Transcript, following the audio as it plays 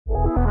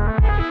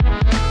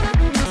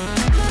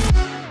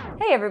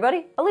Hey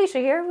everybody, Alisha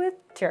here with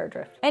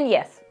Terradrift. And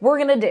yes, we're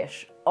gonna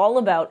dish all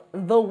about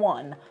the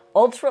one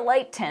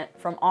ultralight tent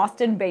from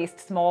Austin-based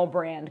small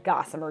brand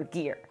Gossamer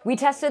gear. We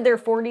tested their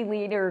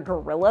 40-liter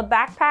Gorilla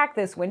backpack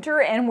this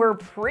winter and we're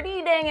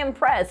pretty dang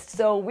impressed,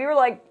 so we were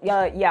like,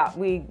 yeah,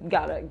 we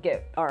gotta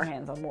get our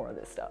hands on more of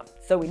this stuff.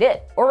 So we did.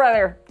 Or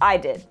rather, I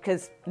did,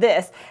 because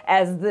this,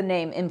 as the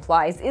name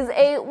implies, is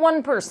a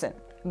one-person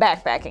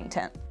backpacking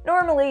tent.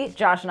 Normally,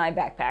 Josh and I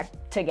backpack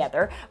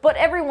together, but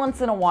every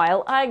once in a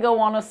while I go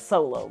on a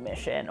solo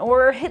mission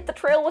or hit the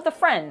trail with a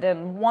friend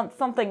and want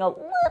something a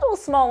little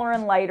smaller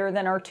and lighter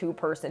than our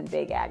two-person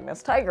Big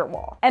Agnes Tiger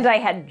Wall. And I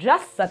had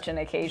just such an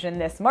occasion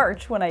this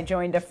March when I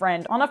joined a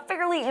friend on a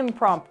fairly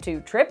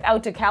impromptu trip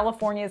out to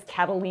California's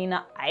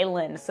Catalina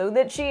Island so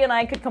that she and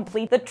I could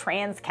complete the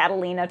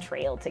Trans-Catalina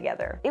Trail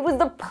together. It was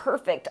the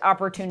perfect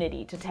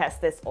opportunity to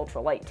test this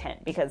ultralight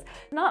tent because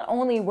not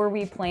only were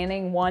we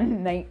planning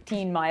one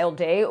 19-mile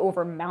day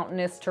over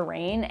mountainous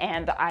terrain,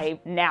 and I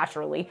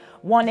naturally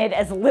wanted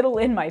as little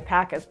in my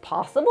pack as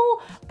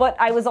possible, but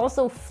I was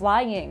also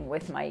flying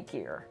with my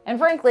gear. And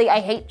frankly, I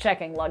hate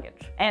checking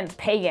luggage and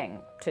paying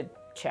to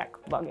check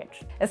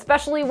luggage,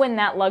 especially when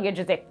that luggage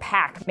is a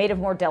pack made of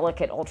more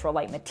delicate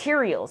ultralight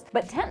materials.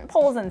 But tent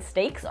poles and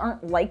stakes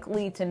aren't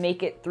likely to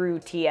make it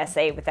through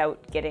TSA without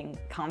getting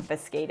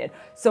confiscated.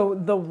 So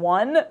the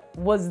one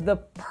was the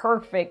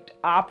perfect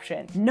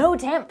option. No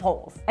tent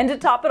poles. And to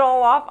top it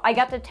all off, I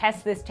got to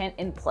test this tent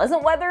in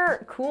pleasant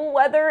weather, cool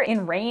weather,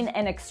 in rain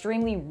and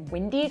extremely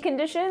windy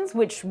conditions,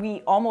 which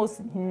we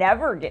almost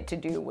never get to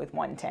do with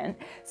one tent.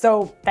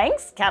 So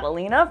thanks,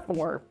 Catalina,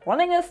 for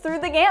running us through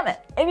the gamut.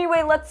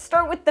 Anyway, let's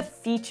start with the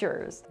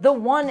features. The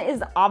one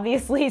is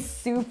obviously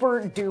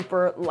super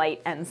duper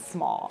light and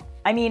small.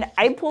 I mean,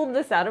 I pulled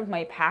this out of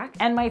my pack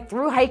and my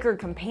thru-hiker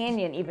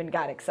companion even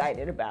got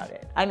excited about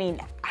it. I mean,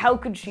 how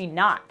could she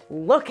not?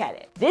 Look at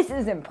it. This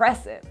is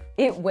impressive.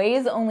 It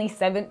weighs only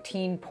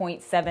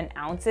 17.7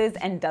 ounces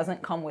and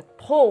doesn't come with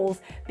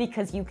poles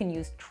because you can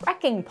use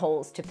trekking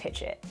poles to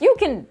pitch it. You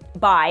can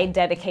buy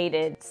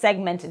dedicated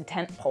segmented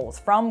tent poles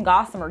from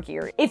Gossamer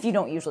gear if you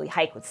don't usually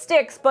hike with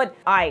sticks, but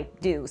I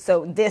do,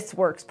 so this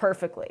works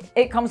perfectly.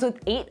 It comes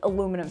with 8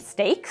 aluminum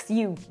stakes.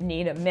 You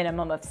need a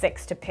minimum of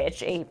 6 to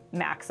pitch, a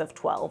max of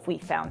 12. We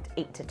found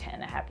 8 to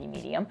 10, a happy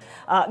medium.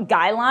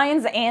 Guy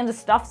lines and a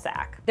stuff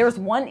sack. There's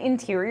one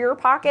interior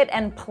pocket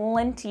and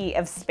plenty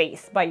of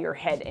space by your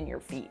head and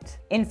your feet.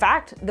 In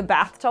fact, the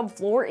bathtub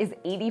floor is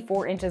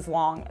 84 inches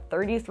long,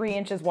 33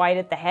 inches wide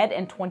at the head,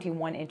 and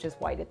 21 inches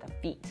wide at the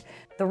feet.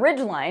 The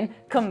ridgeline,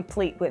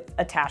 complete with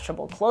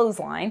attachable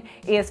clothesline,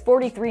 is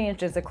 43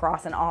 inches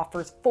across and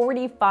offers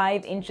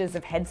 45 inches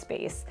of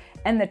headspace,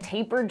 and the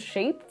tapered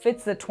shape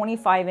fits the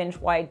 25-inch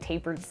wide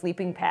tapered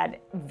sleeping pad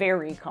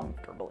very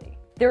comfortably.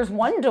 There's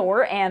one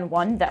door and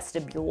one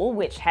vestibule,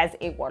 which has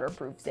a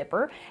waterproof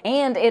zipper,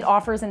 and it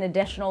offers an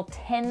additional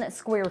 10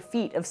 square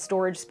feet of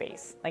storage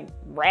space. Like,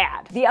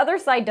 rad. The other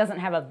side doesn't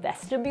have a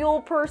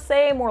vestibule per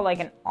se, more like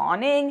an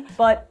awning,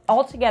 but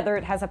altogether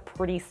it has a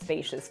pretty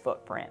spacious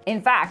footprint.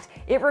 In fact,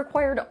 it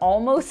required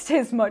almost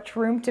as much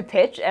room to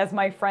pitch as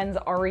my friend's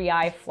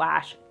REI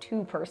Flash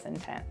 2-person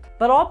tent.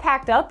 But all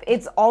packed up,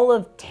 it's all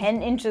of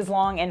 10 inches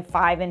long and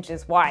 5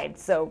 inches wide,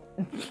 so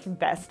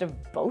best of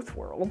both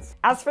worlds.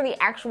 As for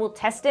the actual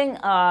testing,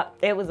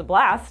 it was a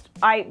blast.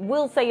 I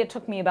will say it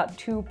took me about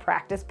 2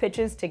 practice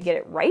pitches to get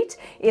it right.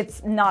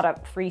 It's not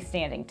a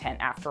freestanding tent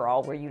after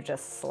all, where you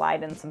just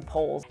slide in some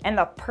poles and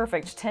the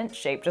perfect tent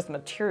shape just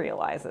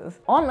materializes.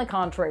 On the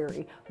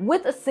contrary,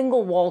 with a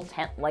single wall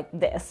tent like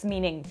this,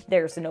 meaning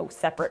there's no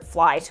separate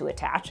fly to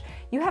attach,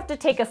 you have to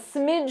take a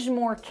smidge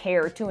more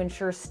care to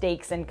ensure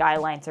stakes and guy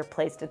lines are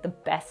placed at the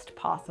best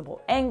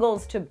possible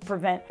angles to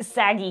prevent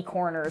saggy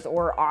corners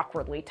or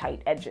awkwardly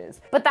tight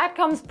edges. But that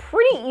comes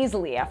pretty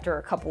easily after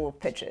a couple of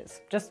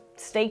pitches. Just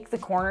stake the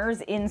corners,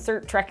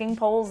 insert trekking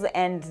poles,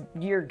 and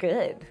you're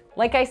good.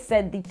 Like I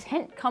said, the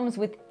tent comes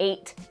with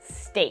 8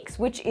 stakes,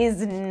 which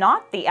is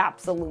not the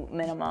absolute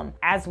minimum,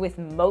 as with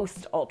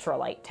most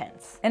ultralight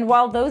tents. And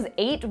while those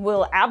 8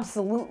 will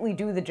absolutely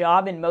do the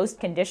job in most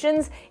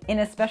conditions, in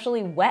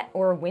especially wet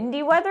or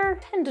windy weather,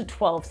 10 to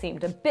 12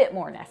 seemed a bit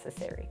more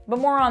necessary. But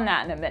more on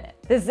that in a minute.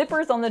 The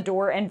zippers on the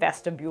door and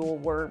vestibule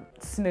were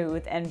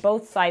smooth, and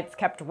both sides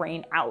kept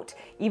rain out,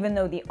 even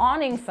though the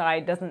awning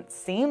side doesn't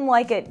seem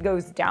like it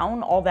goes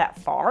down all that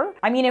far.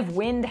 I mean, if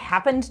wind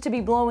happened to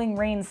be blowing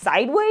rain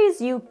sideways,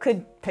 you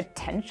could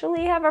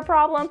potentially have a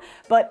problem,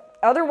 but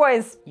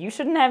otherwise, you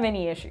shouldn't have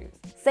any issues.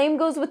 Same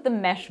goes with the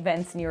mesh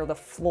vents near the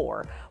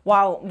floor.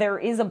 While there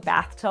is a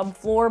bathtub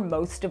floor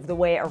most of the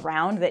way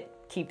around that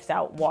keeps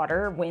out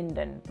water, wind,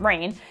 and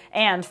rain,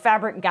 and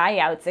fabric guy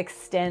outs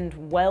extend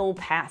well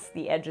past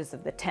the edges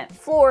of the tent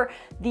floor,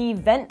 the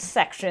vent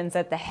sections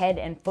at the head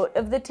and foot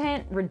of the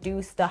tent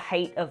reduce the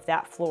height of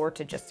that floor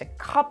to just a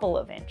couple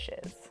of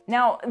inches.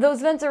 Now,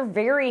 those vents are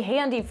very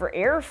handy for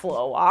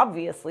airflow,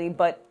 obviously,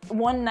 but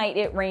one night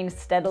it rained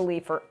steadily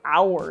for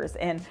hours,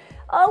 and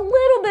a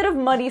little bit of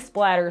muddy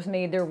splatters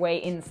made their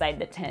way inside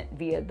the tent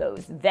via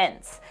those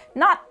vents.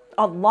 Not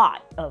a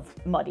lot of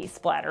muddy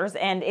splatters,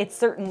 and it's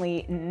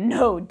certainly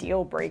no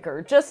deal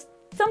breaker, just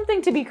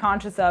something to be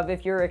conscious of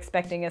if you're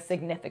expecting a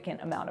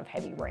significant amount of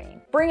heavy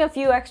rain. Bring a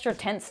few extra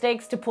tent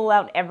stakes to pull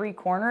out every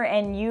corner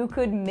and you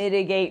could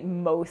mitigate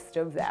most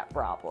of that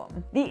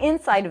problem. The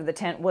inside of the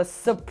tent was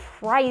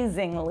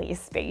surprisingly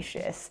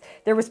spacious.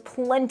 There was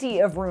plenty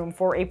of room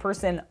for a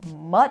person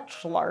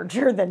much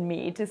larger than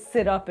me to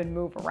sit up and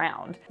move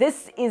around.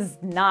 This is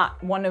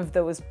not one of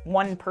those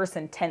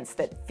one-person tents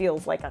that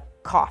feels like a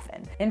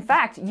coffin. In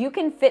fact, you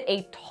can fit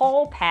a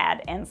tall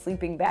pad and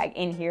sleeping bag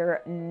in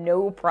here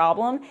no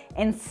problem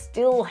and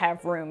still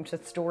have room to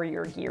store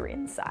your gear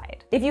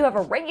inside. If you have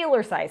a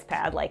regular size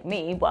pad like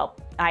me, well,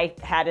 I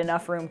had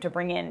enough room to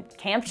bring in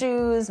camp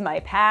shoes, my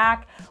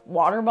pack,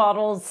 water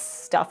bottles,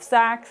 stuff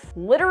sacks.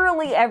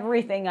 Literally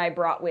everything I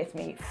brought with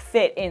me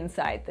fit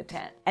inside the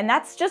tent. And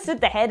that's just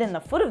at the head and the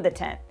foot of the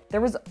tent. There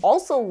was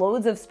also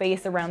loads of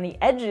space around the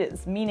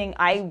edges, meaning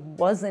I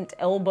wasn't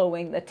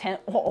elbowing the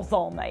tent walls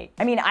all night.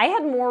 I mean, I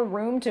had more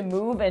room to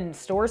move and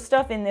store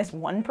stuff in this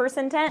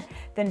one-person tent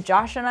than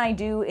Josh and I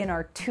do in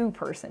our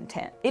two-person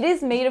tent. It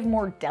is made of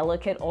more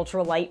delicate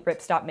ultralight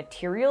ripstop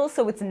material,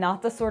 so it's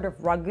not the sort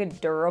of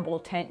rugged, durable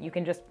tent you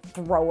can just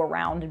throw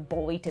around and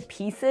bully to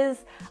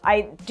pieces.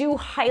 I do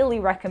highly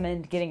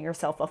recommend getting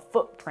yourself a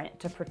footprint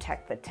to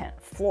protect the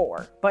tent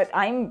floor, but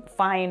I'm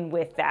fine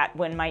with that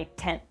when my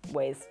tent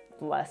weighs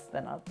less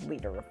than a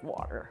liter of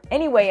water.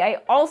 Anyway,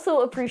 I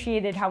also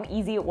appreciated how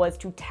easy it was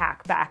to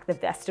tack back the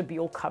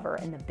vestibule cover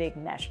and the big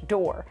mesh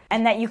door,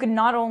 and that you could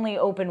not only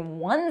open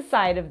one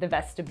side of the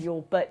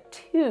vestibule, but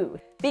two.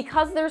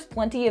 Because there's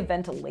plenty of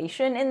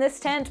ventilation in this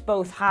tent,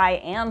 both high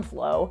and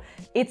low,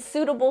 it's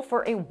suitable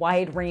for a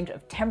wide range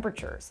of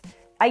temperatures.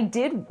 I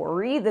did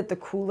worry that the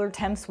cooler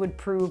temps would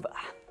prove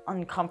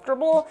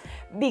uncomfortable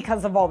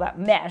because of all that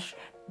mesh,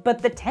 but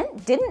the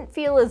tent didn't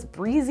feel as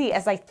breezy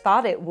as I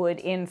thought it would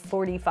in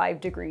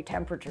 45-degree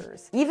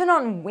temperatures. Even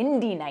on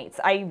windy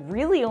nights, I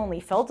really only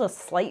felt a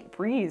slight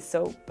breeze,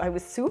 so I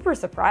was super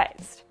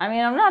surprised. I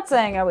mean, I'm not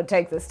saying I would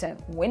take this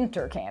tent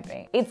winter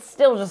camping. It's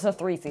still just a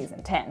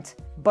 3-season tent.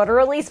 But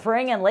early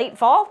spring and late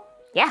fall?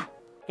 Yeah.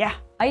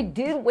 I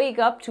did wake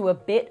up to a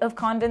bit of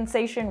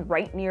condensation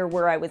right near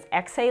where I was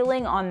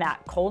exhaling on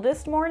that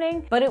coldest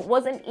morning, but it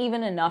wasn't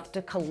even enough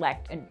to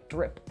collect and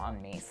drip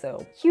on me,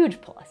 so huge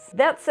plus.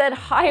 That said,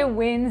 high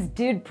winds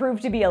did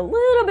prove to be a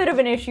little bit of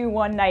an issue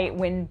one night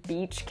when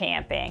beach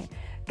camping.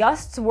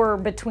 Gusts were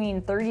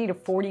between 30 to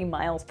 40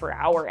 miles per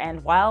hour,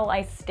 and while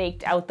I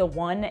staked out the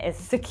one as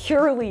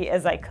securely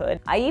as I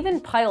could, I even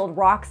piled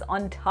rocks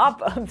on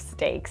top of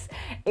stakes.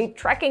 A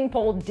trekking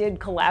pole did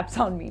collapse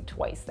on me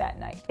twice that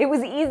night. It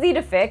was easy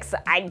to fix.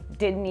 I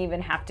didn't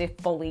even have to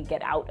fully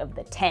get out of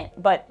the tent,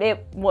 but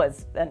it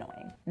was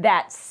annoying.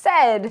 That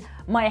said,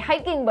 my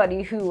hiking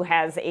buddy, who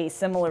has a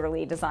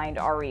similarly designed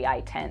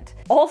REI tent,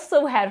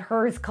 also had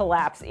hers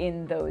collapse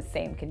in those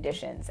same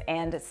conditions,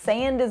 and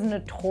sand is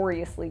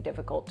notoriously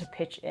difficult to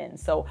pitch in,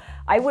 so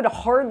I would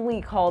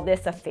hardly call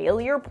this a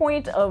failure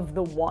point of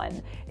the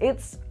one.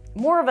 It's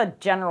more of a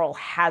general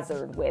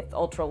hazard with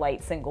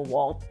ultralight single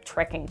wall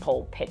trekking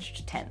pole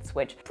pitched tents,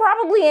 which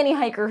probably any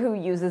hiker who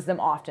uses them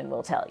often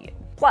will tell you.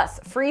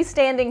 Plus,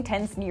 freestanding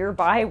tents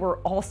nearby were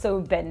also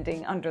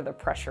bending under the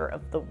pressure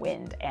of the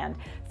wind, and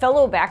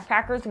fellow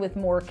backpackers with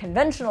more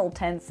conventional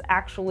tents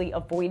actually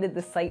avoided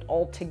the site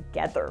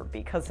altogether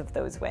because of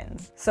those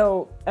winds.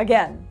 So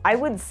again, I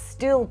would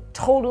still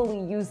totally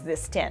use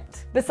this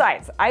tent.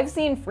 Besides, I've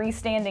seen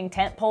freestanding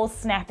tent poles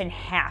snap in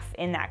half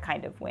in that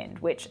kind of wind,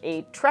 which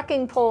a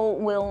trekking pole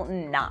will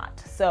not.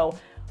 So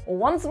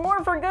once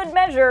more for good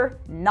measure,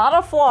 not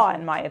a flaw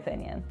in my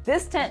opinion.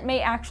 This tent may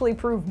actually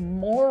prove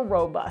more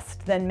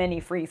robust than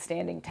many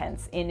freestanding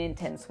tents in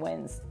intense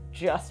winds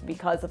just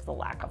because of the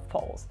lack of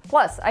poles.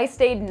 Plus, I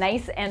stayed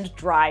nice and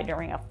dry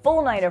during a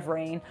full night of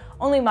rain.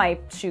 Only my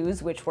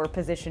shoes, which were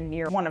positioned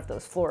near one of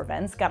those floor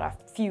vents, got a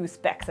few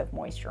specks of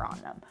moisture on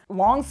them.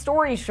 Long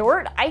story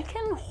short, I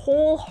can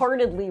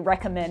wholeheartedly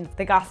recommend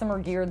the Gossamer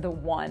Gear the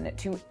One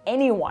to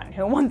anyone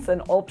who wants an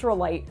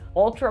ultralight,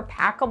 ultra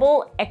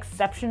packable,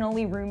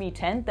 exceptionally roomy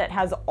tent that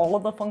has all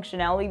of the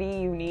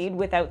functionality you need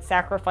without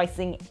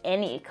sacrificing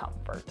any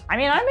comfort. I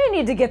mean, I may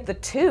need to get the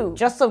two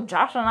just so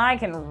Josh and I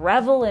can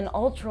revel in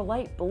ultralight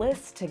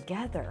bliss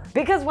together.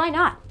 Because why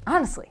not?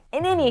 Honestly.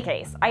 In any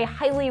case, I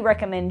highly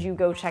recommend you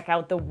go check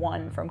out the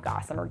One from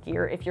Gossamer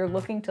Gear if you're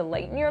looking to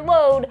lighten your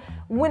load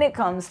when it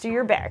comes to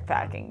your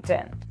backpacking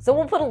tent. So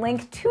we'll put a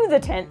link to the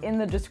tent in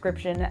the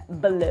description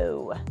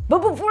below. But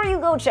before you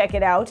go check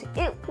it out,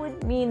 it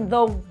would mean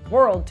the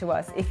world to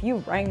us if you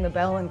rang the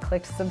bell and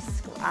clicked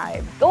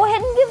subscribe. Go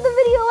ahead and give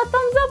the video a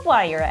thumbs up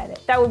while you're at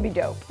it. That would be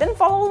dope. Then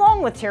follow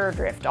along with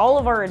Terradrift, all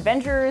of our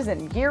adventures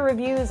and gear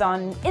reviews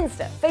on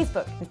Insta,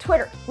 Facebook, and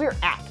Twitter. We're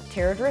at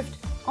Terradrift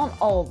on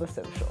all the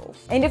socials.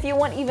 And if you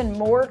want even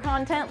more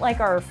content like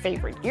our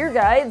favorite gear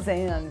guides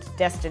and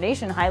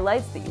destination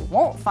highlights that you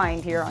won't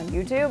find here on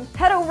YouTube,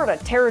 head over to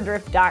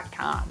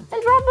terradrift.com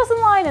and drop us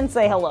a line and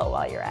say hello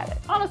while you're at it.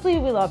 Honestly,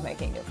 we love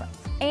making new friends.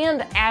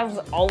 And as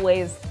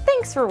always,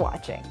 thanks for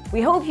watching.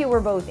 We hope you were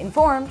both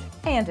informed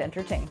and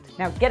entertained.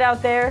 Now get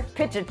out there,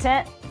 pitch a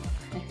tent,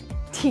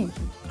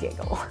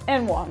 giggle,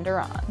 and wander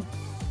on.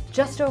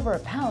 Just over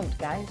 £1,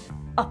 guys.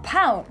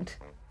 £1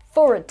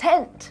 for a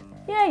tent.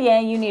 Yeah,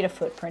 you need a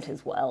footprint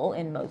as well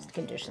in most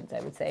conditions, I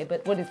would say,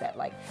 but what is that,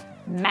 like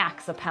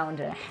max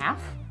 £1.50?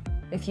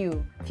 If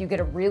you get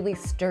a really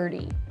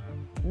sturdy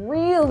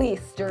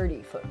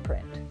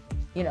footprint,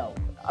 you know,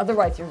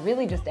 otherwise you're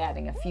really just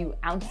adding a few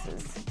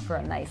ounces for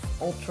a nice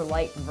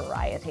ultralight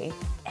variety.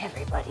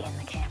 Everybody in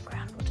the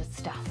campground will just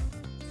stop,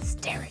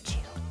 stare at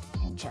you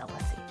in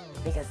jealousy,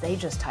 because they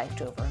just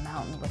hiked over a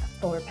mountain with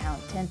a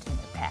 4-pound tent in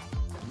their pack.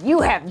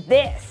 You have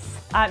this!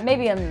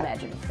 Maybe I'm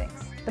imagining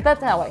things, but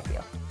that's how I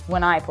feel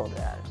when I pulled it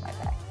out of my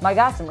pack. My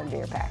Gossamer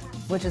gear pack,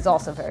 which is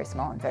also very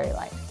small and very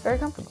light. Very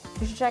comfortable.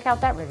 You should check out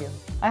that review.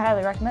 I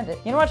highly recommend it.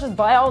 You know what, just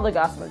buy all the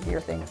Gossamer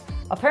gear things.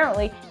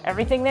 Apparently,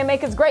 everything they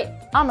make is great.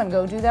 I'm gonna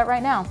go do that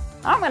right now.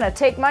 I'm gonna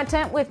take my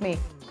tent with me,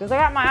 because I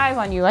got my eyes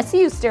on you. I see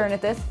you staring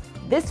at this.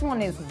 This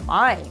one is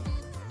mine.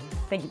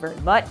 Thank you very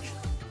much.